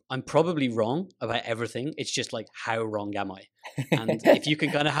I'm probably wrong about everything. It's just like how wrong am I? And if you can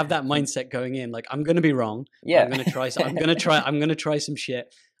kind of have that mindset going in, like I'm going to be wrong, but Yeah. I'm going to try some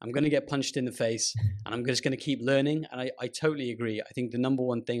shit. I'm going to get punched in the face, and I'm just going to keep learning. And I totally agree. I think the number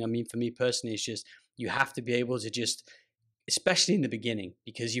one thing, I mean, for me personally, is just you have to be able to just, especially in the beginning,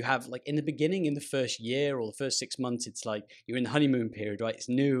 because you have like in the beginning, in the first year or the first 6 months, it's like you're in the honeymoon period, right? It's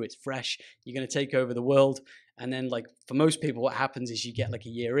new, it's fresh, you're going to take over the world. And then like for most people, what happens is you get like a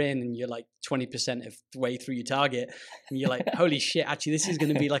year in and you're like 20% of the way through your target, and you're like, holy shit, actually this is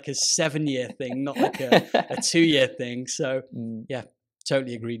going to be like a 7-year thing, not like a 2-year thing. So Mm. yeah,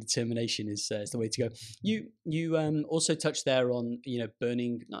 totally agree. Determination is the way to go. You also touched there on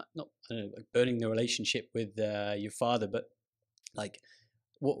burning, not I don't know, like burning the relationship with your father, but like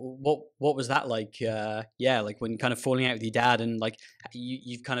what was that like? Yeah, like when kind of falling out with your dad, and like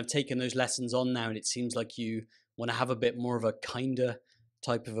you've kind of taken those lessons on now, and it seems like you want to have a bit more of a kinder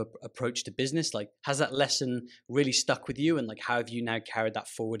type of approach to business. Like, has that lesson really stuck with you, and like how have you now carried that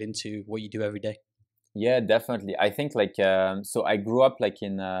forward into what you do every day? Yeah, definitely. I think like so I grew up like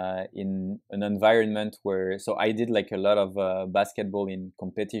in an environment where, so I did like a lot of basketball in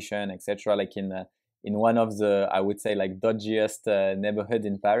competition, etc. Like in one of the, I would say, like dodgiest neighborhood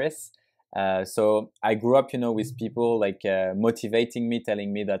in Paris. So I grew up, with people like motivating me,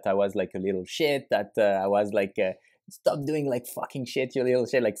 telling me that I was like a little shit, that I was like stop doing like fucking shit, you little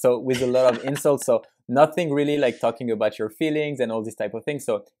shit. Like, so with a lot of insults. So nothing really like talking about your feelings and all this type of thing.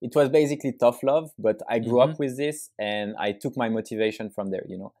 So it was basically tough love, but I grew Hmm. up with this and I took my motivation from there.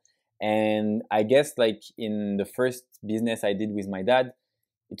 And I guess like in the first business I did with my dad,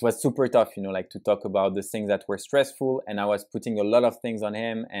 it was super tough, like to talk about the things that were stressful, and I was putting a lot of things on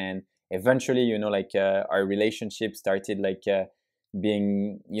him. And eventually, like our relationship started like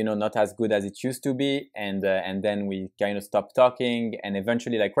being, not as good as it used to be. And then we kind of stopped talking, and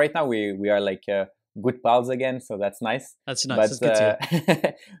eventually, like right now we are like good pals again, so that's nice. That's nice. But That's good to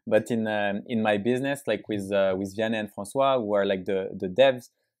hear. but in my business, like with Vianney and Francois, who are like the devs,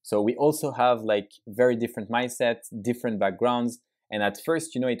 so we also have like very different mindsets, different backgrounds. And at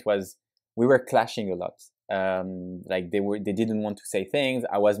first, it was, we were clashing a lot. like they didn't want to say things.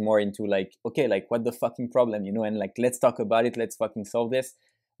 I was more into like, okay, like what the fucking problem, you know, and like let's talk about it, let's fucking solve this.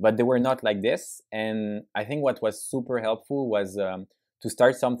 But they were not like this. And I think what was super helpful was to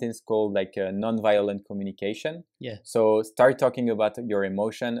start something called like non-violent communication. Yeah. So start talking about your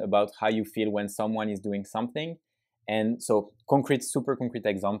emotion, about how you feel when someone is doing something. And so super concrete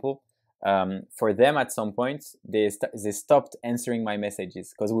example. For them at some point, they stopped answering my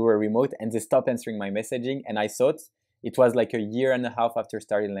messages because we were remote, and they stopped answering my messaging. And I thought it was like a year and a half after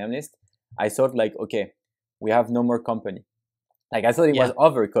starting Lemlist. I thought like, okay, we have no more company. Like I thought it was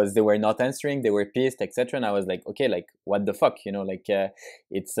over because they were not answering, they were pissed, etc. And I was like, okay, like what the fuck, you know, like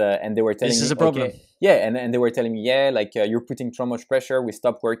it's and they were telling me this is a problem. Okay, yeah, and they were telling me, yeah, like you're putting too much pressure, we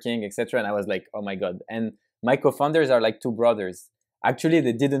stopped working, etc. And I was like, oh my god. And my co-founders are like two brothers. Actually,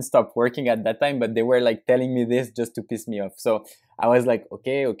 they didn't stop working at that time, but they were like telling me this just to piss me off. So I was like,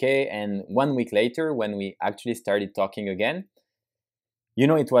 okay. And 1 week later, when we actually started talking again, you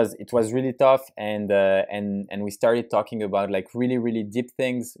know, it was really tough, and we started talking about like really deep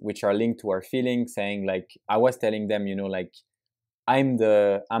things which are linked to our feelings. Saying like, I was telling them, you know, like I'm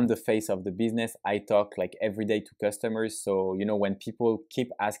the face of the business. I talk like every day to customers. So you know, when people keep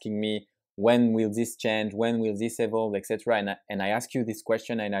asking me when will this change, when will this evolve, etc., and I ask you this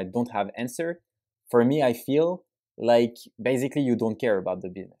question and I don't have answer, for me I feel like basically you don't care about the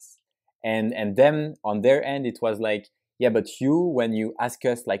business. And them on their end, it was like, yeah, but when you ask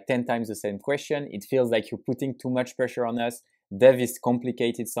us like 10 times the same question, it feels like you're putting too much pressure on us. Dev is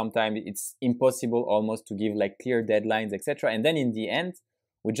complicated sometimes. It's impossible almost to give like clear deadlines, etc. And then in the end,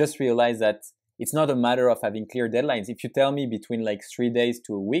 we just realized that it's not a matter of having clear deadlines. If you tell me between like 3 days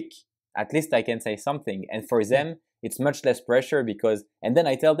to a week, at least I can say something. And for them, it's much less pressure because, and then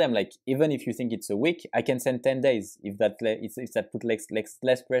I tell them like, even if you think it's a week, I can send 10 days if that put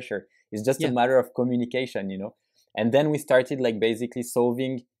less pressure. It's just a matter of communication, you know. And then we started like basically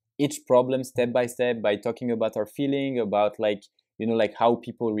solving each problem step by step by talking about our feeling, about like, you know, like how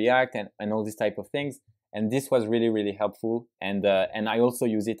people react and all these type of things. And this was really helpful. And I also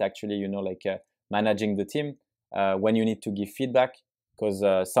use it actually, you know, like managing the team when you need to give feedback.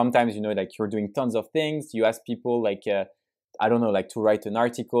 Because sometimes, you know, like you're doing tons of things. You ask people like, I don't know, like to write an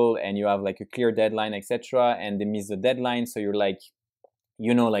article and you have like a clear deadline, etc. And they miss the deadline. So you're like,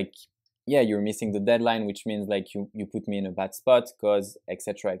 you know, like, yeah, you're missing the deadline, which means like you put me in a bad spot because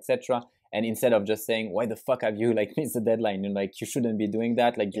etc. And instead of just saying, why the fuck have you like missed the deadline? You're like, you shouldn't be doing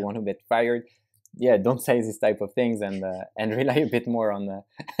that. Like you want to get fired. Yeah, don't say this type of things, and rely a bit more on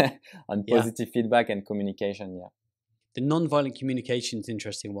on positive feedback and communication. Yeah. The non-violent communication is an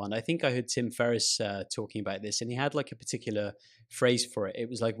interesting one. I think I heard Tim Ferriss talking about this, and he had like a particular phrase for it. It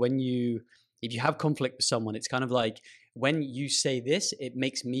was like if you have conflict with someone, it's kind of like, when you say this, it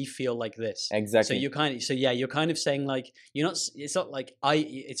makes me feel like this. Exactly. So you're kind of saying like, it's not like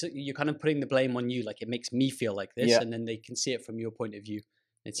you're kind of putting the blame on you. Like it makes me feel like this, and then they can see it from your point of view.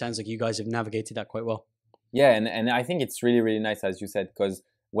 It sounds like you guys have navigated that quite well. Yeah, and I think it's really nice, as you said, because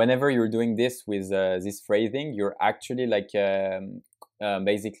whenever you're doing this with this phrasing, you're actually like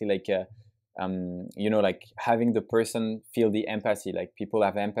basically like you know, like having the person feel the empathy. Like people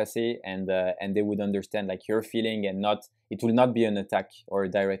have empathy, and they would understand like your feeling, and it will not be an attack or a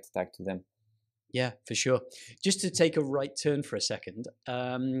direct attack to them. Yeah, for sure. Just to take a right turn for a second,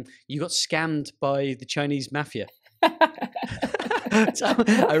 you got scammed by the Chinese mafia. So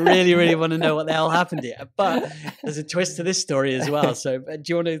I really want to know what the hell happened here. But there's a twist to this story as well. So do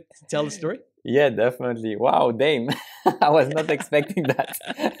you want to tell the story? Yeah, definitely. Wow, damn. I was not expecting that.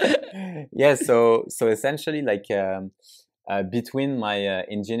 Yeah, so essentially like between my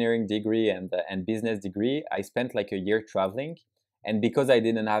engineering degree and business degree, I spent like a year traveling. And because I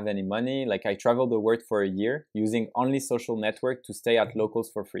didn't have any money, like I traveled the world for a year using only social network to stay at locals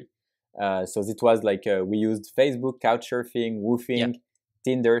for free. So it was like we used Facebook, Couchsurfing, Woofing,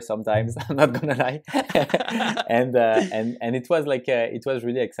 Tinder sometimes. I'm not gonna lie, and it was like it was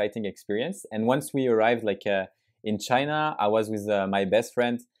really exciting experience. And once we arrived like in China, I was with my best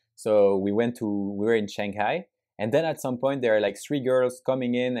friend. So we were in Shanghai, and then at some point there are like 3 girls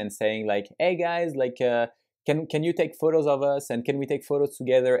coming in and saying like, "Hey guys, like." Can you take photos of us, and can we take photos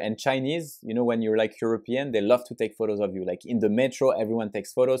together? And Chinese, you know, when you're like European, they love to take photos of you. Like in the metro, everyone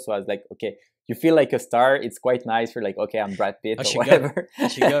takes photos. So I was like, okay, you feel like a star. It's quite nice. You're like, okay, I'm Brad Pitt or whatever. I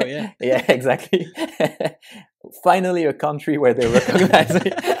should go, yeah. Yeah, exactly. Finally, a country where they recognize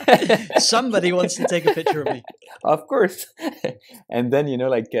me. Somebody wants to take a picture of me. Of course. And then, you know,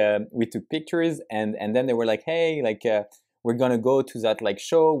 like we took pictures, and then they were like, hey, like we're gonna go to that like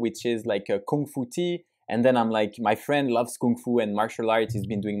show, which is like a Kung Fu tea. And then I'm like, my friend loves kung fu and martial arts. He's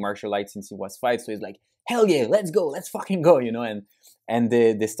been doing martial arts since he was 5. So he's like, hell yeah, let's go, let's fucking go, you know. And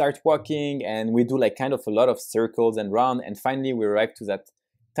they start walking, and we do like kind of a lot of circles and round. And finally we arrive to that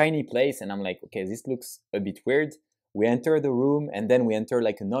tiny place, and I'm like, okay, this looks a bit weird. We enter the room, and then we enter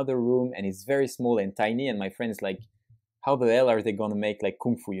like another room, and it's very small and tiny. And my friend is like, how the hell are they gonna make like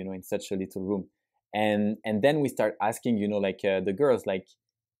kung fu, you know, in such a little room? And then we start asking, you know, like the girls, like,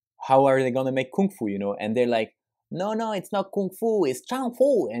 how are they gonna make kung fu, you know? And they're like, no, it's not kung fu, it's chang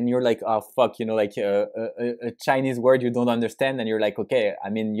fu. And you're like, oh fuck, you know, like a Chinese word you don't understand. And you're like, okay, I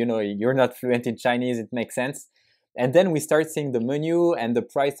mean, you know, you're not fluent in Chinese, it makes sense. And then we start seeing the menu, and the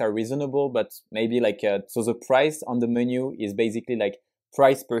price are reasonable, but maybe like, so the price on the menu is basically like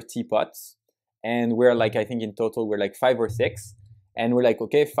price per teapot. And we're like, I think in total, we're like 5 or 6. And we're like,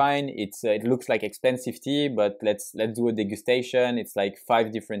 okay, fine. It looks like expensive tea, but let's do a degustation. It's like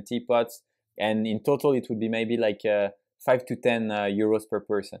 5 different teapots. And in total, it would be maybe like 5 to 10 euros per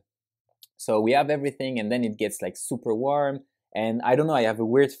person. So we have everything, and then it gets like super warm. And I don't know, I have a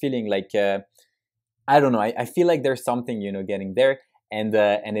weird feeling like, I don't know, I feel like there's something, you know, getting there. And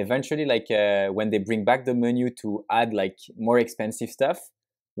eventually, like when they bring back the menu to add like more expensive stuff,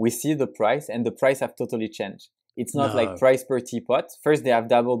 we see the price, and the price have totally changed. It's not like price per teapot. First, they have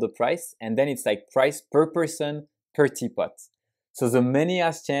doubled the price, and then it's like price per person per teapot. So the menu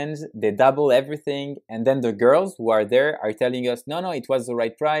has changed, they double everything, and then the girls who are there are telling us, no, it was the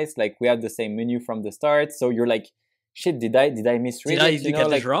right price, like we had the same menu from the start. So you're like, shit, did I misread it? Did I get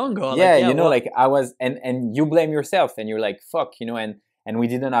this wrong? Or yeah, like, you know, like I was, and you blame yourself, and you're like, fuck, you know, and we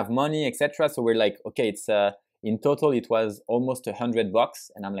didn't have money, etc. So we're like, okay, it's in total it was almost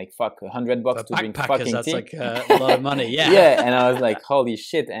 $100, and I'm like, fuck, $100 to drink fucking that's tea. like a lot of money. Yeah. Yeah, and I was like, holy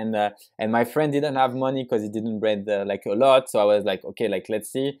shit. And my friend didn't have money because he didn't bread like a lot. So I was like, okay, like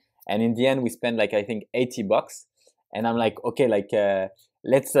let's see. And in the end, we spent like I think $80, and I'm like, okay, like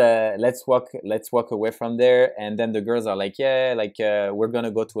let's walk away from there. And then the girls are like, yeah, like we're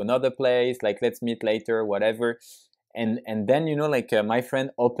gonna go to another place. Like let's meet later, whatever. And then, you know, like my friend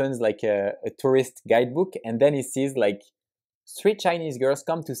opens like a tourist guidebook, and then he sees like 3 Chinese girls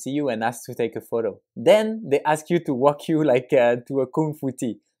come to see you and ask to take a photo. Then they ask you to walk you like to a kung fu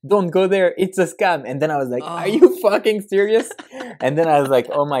tea. Don't go there, it's a scam. And then I was like, are you fucking serious? And then I was like,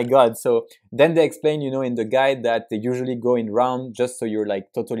 oh my God. So then they explain, you know, in the guide that they usually go in round just so you're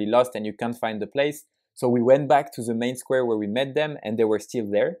like totally lost and you can't find the place. So we went back to the main square where we met them, and they were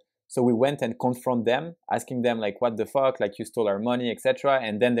still there. So we went and confront them, asking them like, what the fuck, like you stole our money, etc.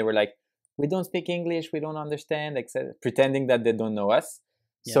 And then they were like, we don't speak English, we don't understand, etc., pretending that they don't know us.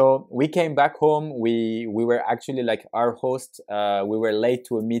 Yeah. So we came back home. We were actually like our host. We were late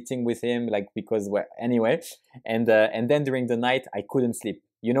to a meeting with him, like because anyway. And then during the night, I couldn't sleep.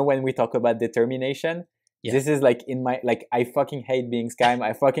 You know, when we talk about determination, this is like in my, like, I fucking hate being scammed.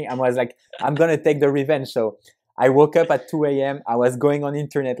 I was like, I'm gonna take the revenge. So I woke up at 2 a.m. I was going on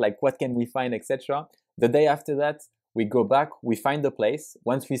internet, like, what can we find, etc. The day after that, we go back, we find the place.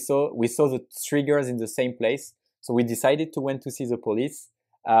 Once we saw the 3 girls in the same place. So we decided to went to see the police.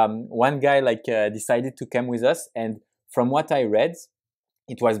 One guy like decided to come with us. And from what I read,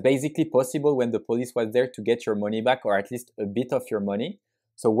 it was basically possible when the police was there to get your money back, or at least a bit of your money.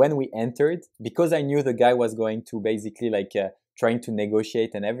 So when we entered, because I knew the guy was going to basically like trying to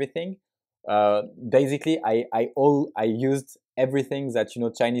negotiate and everything, basically I used everything that, you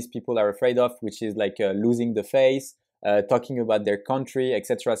know, Chinese people are afraid of, which is like losing the face, talking about their country,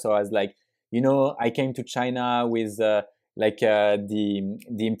 etc. So I was like, you know, I came to China with the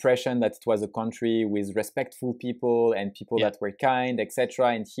impression that it was a country with respectful people and people that were kind,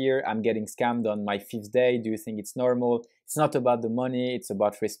 etc. And here I'm getting scammed on my 5th day. Do you think it's normal? It's not about the money, it's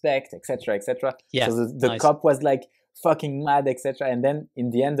about respect, etc., etc. Yeah, so the cop was like fucking mad, etc. And then in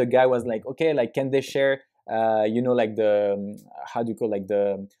the end, the guy was like, okay, like, can they share you know, like the how do you call, like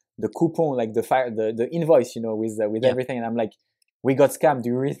the coupon, like the invoice, you know, with everything. And I'm like, we got scammed. Do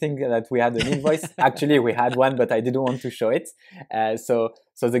you really think that we had an invoice? Actually, we had one, but I didn't want to show it. So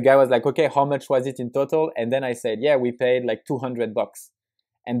the guy was like, okay, how much was it in total? And then I said, yeah, we paid like $200.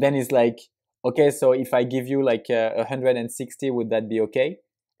 And then he's like, okay, so if I give you like 160, would that be okay?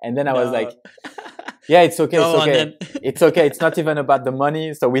 And then I was like, yeah, it's okay, it's okay. It's okay. It's not even about the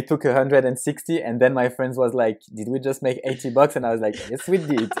money. So we took 160, and then my friends was like, did we just make $80? And I was like, yes, we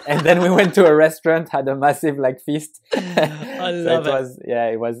did. And then we went to a restaurant, had a massive like feast. I love it.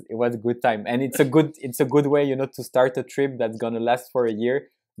 It was a good time. And it's a good way, you know, to start a trip that's gonna last for a year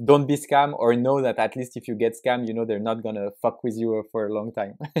don't be scammed, or know that at least if you get scammed, you know they're not gonna fuck with you for a long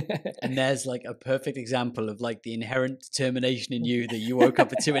time. And there's like a perfect example of like the inherent determination in you that you woke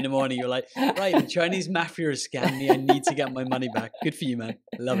up at 2 a.m. You're like, right, the Chinese mafia has scammed me. I need to get my money back. Good for you, man.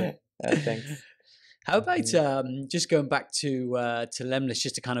 Love it. Thanks. How about just going back to Lemlist,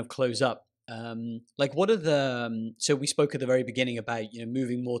 just to kind of close up? Like, what are the so we spoke at the very beginning about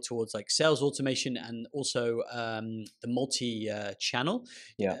moving more towards like sales automation and also the multi channel.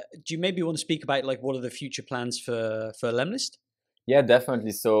 Yeah. Do you maybe want to speak about like what are the future plans for Lemlist? Yeah,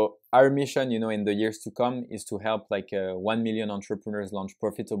 definitely. So our mission, in the years to come is to help like 1 million entrepreneurs launch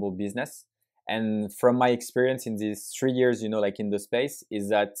profitable business. And from my experience in these 3 years, like in the space, is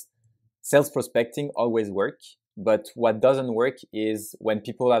that sales prospecting always work. But what doesn't work is when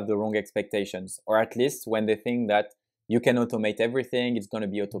people have the wrong expectations, or at least when they think that you can automate everything, it's going to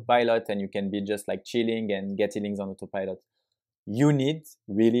be autopilot, and you can be just like chilling and getting things on autopilot. You need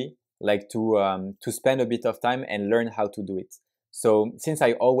really like to spend a bit of time and learn how to do it. So since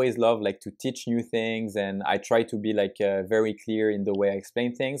I always love like to teach new things, and I try to be like very clear in the way I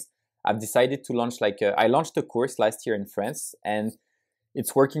explain things, I've decided to launch I launched a course last year in France, and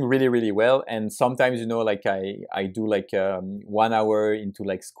it's working really, really well. And sometimes, like I do like 1 hour into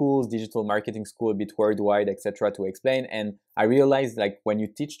like schools, digital marketing school, a bit worldwide, etc., to explain. And I realized like when you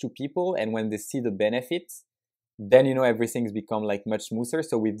teach to people and when they see the benefits, then, everything's become like much smoother.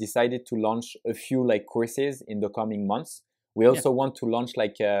 So we've decided to launch a few like courses in the coming months. We also want to launch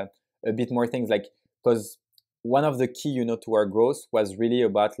like a bit more things, like, because one of the key, to our growth was really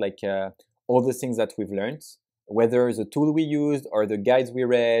about like all the things that we've learned, whether the tool we used or the guides we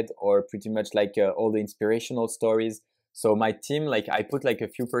read, or pretty much like all the inspirational stories. So my team, like I put like a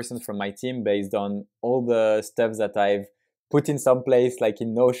few persons from my team based on all the stuff that I've put in some place, like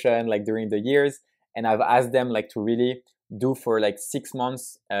in Notion, like during the years. And I've asked them like to really do for like 6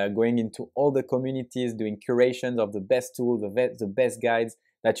 months, going into all the communities, doing curations of the best tools, the best guides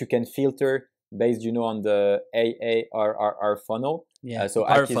that you can filter based, on the AARR funnel. Yeah. So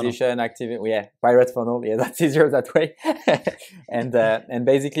acquisition, pirate funnel. Yeah, that's easier that way. And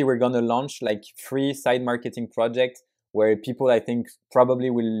basically we're gonna launch like free side marketing project where people, I think, probably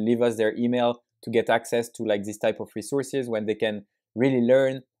will leave us their email to get access to like this type of resources, when they can really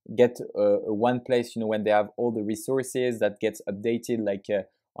learn, get one place, when they have all the resources that gets updated like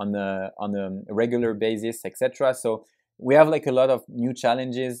on a regular basis, etc. So we have like a lot of new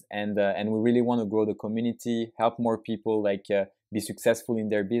challenges, and we really want to grow the community, help more people like be successful in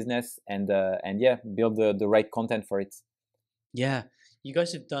their business, and build the right content for it. Yeah, you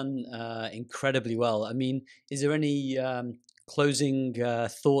guys have done incredibly well. I mean, is there any closing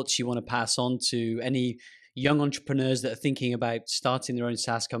thoughts you want to pass on to any young entrepreneurs that are thinking about starting their own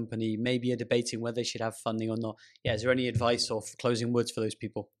SaaS company, maybe are debating whether they should have funding or not? Yeah, is there any advice or closing words for those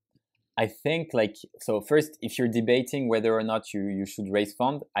people? I think so first, if you're debating whether or not you should raise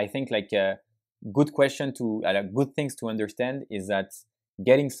fund, I think like a good question good things to understand is that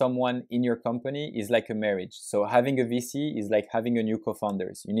getting someone in your company is like a marriage. So having a VC is like having a new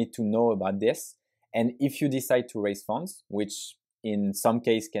co-founders. You need to know about this. And if you decide to raise funds, which in some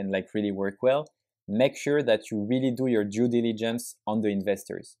case can like really work well, make sure that you really do your due diligence on the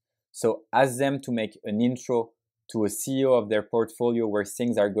investors. So ask them to make an intro to a CEO of their portfolio where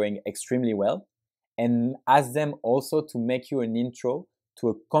things are going extremely well, and ask them also to make you an intro to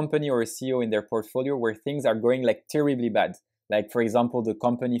a company or a CEO in their portfolio where things are going like terribly bad. Like, for example, the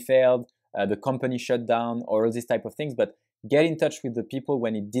company failed, the company shut down, or all these type of things. But get in touch with the people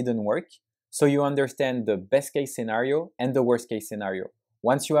when it didn't work, so you understand the best case scenario and the worst case scenario.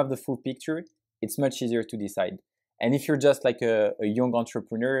 Once you have the full picture, it's much easier to decide. And if you're just like a young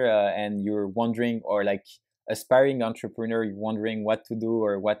entrepreneur and you're wondering, or like aspiring entrepreneur, you're wondering what to do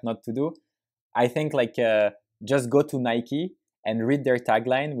or what not to do, I think like just go to Nike and read their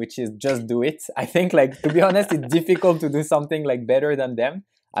tagline, which is just do it. I think like, to be honest, it's difficult to do something like better than them.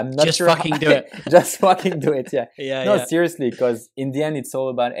 I'm not just sure. Fucking do it. Just fucking do it. Yeah. No, Yeah. seriously, because in the end, it's all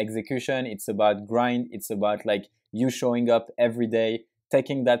about execution. It's about grind. It's about like you showing up every day,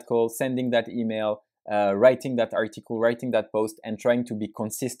 taking that call, sending that email, writing that article, writing that post, and trying to be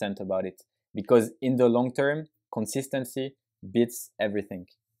consistent about it. Because in the long term, consistency beats everything.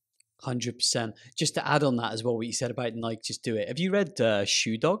 100%. Just to add on that as well, what you said about Nike, just do it. Have you read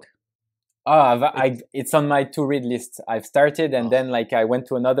Shoe Dog? Oh, it's on my to read list. I've started, and then like I went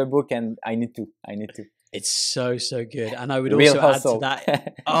to another book, and I need to. It's so good. And I would Real also hustle. add to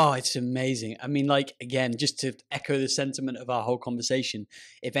that. Oh, it's amazing. I mean, like, again, just to echo the sentiment of our whole conversation,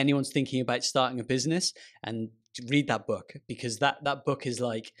 if anyone's thinking about starting a business, and read that book, because that book is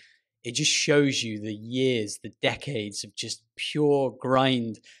like, it just shows you the years, the decades of just pure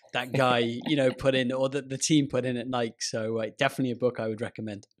grind that guy, put in, or the team put in at Nike. So definitely a book I would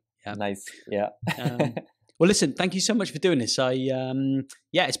recommend. Yeah. Nice. Yeah. Well, listen, thank you so much for doing this.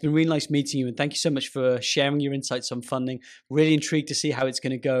 It's been really nice meeting you, and thank you so much for sharing your insights on funding. Really intrigued to see how it's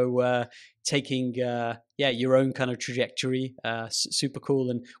going to go, taking your own kind of trajectory. Super cool.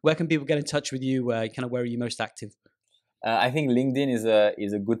 And where can people get in touch with you? Kind of where are you most active? I think LinkedIn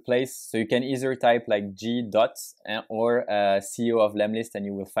is a good place. So you can either type like G dots or CEO of Lemlist and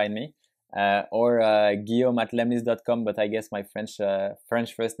you will find me. Or Guillaume at Lemlist.com, but I guess my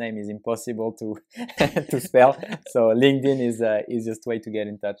French first name is impossible to to spell. So LinkedIn is the easiest way to get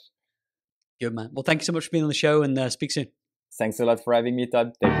in touch. Good man. Well, thank you so much for being on the show, and speak soon. Thanks a lot for having me,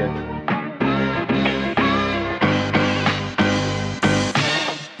 Todd. Take care.